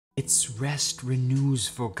Its rest renews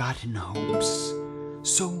forgotten hopes.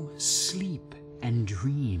 So sleep and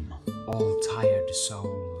dream, all tired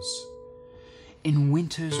souls, in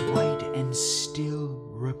winter's white and still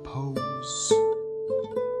repose.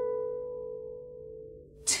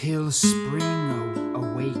 Till spring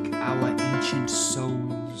awake our ancient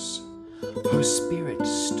souls, her spirit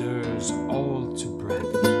stirs all to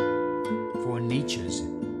breath, for nature's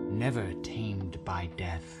never tamed by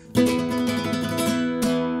death.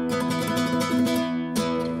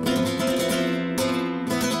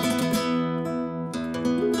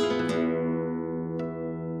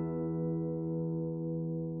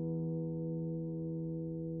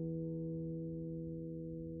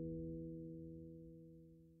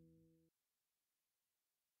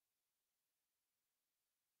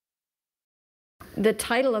 The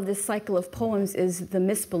title of this cycle of poems is The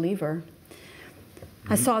Misbeliever.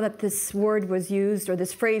 I saw that this word was used, or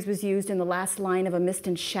this phrase was used in the last line of A Mist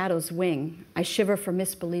and Shadow's Wing. I shiver for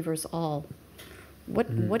misbelievers all.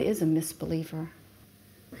 What is a misbeliever?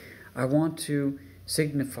 I want to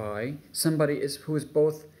signify somebody who is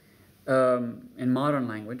both, in modern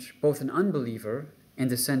language, both an unbeliever in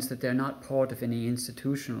the sense that they're not part of any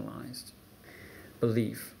institutionalized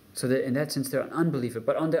belief. So that in that sense they're an unbeliever.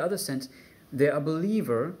 But on the other sense, they're a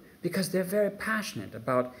believer because they're very passionate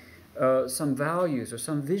about some values or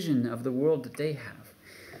some vision of the world that they have.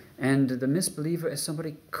 And the misbeliever is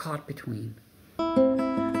somebody caught between.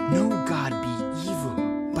 No God be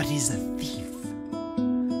evil, but is a thief,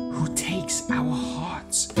 who takes our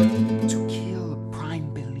hearts to kill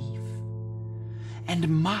prime belief, and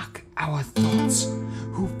mock our thoughts,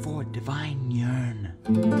 who for divine yearn,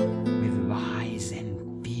 with lies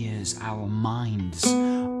and fears our minds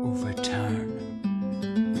overturn.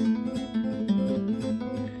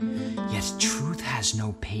 Yet truth has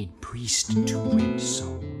no paid priest to rid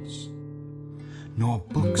souls, nor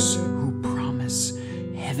books who promise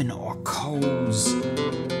heaven or coals.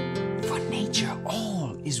 For nature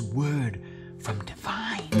all is word from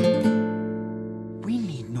divine. We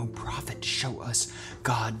need no prophet show us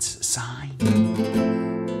God's sign.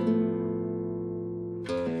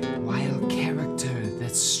 While character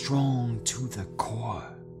that's strong to the core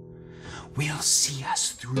will see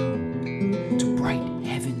us through to bright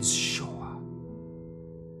heaven's shore.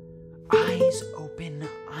 Eyes open,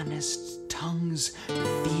 honest tongues,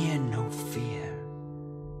 fear no fear.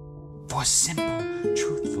 For simple,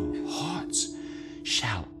 truthful hearts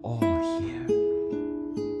shall all hear.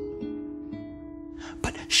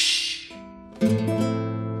 But shh!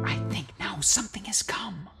 I think now something has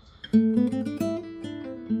come.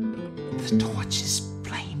 The torch's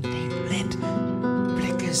flame they've lit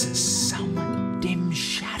flickers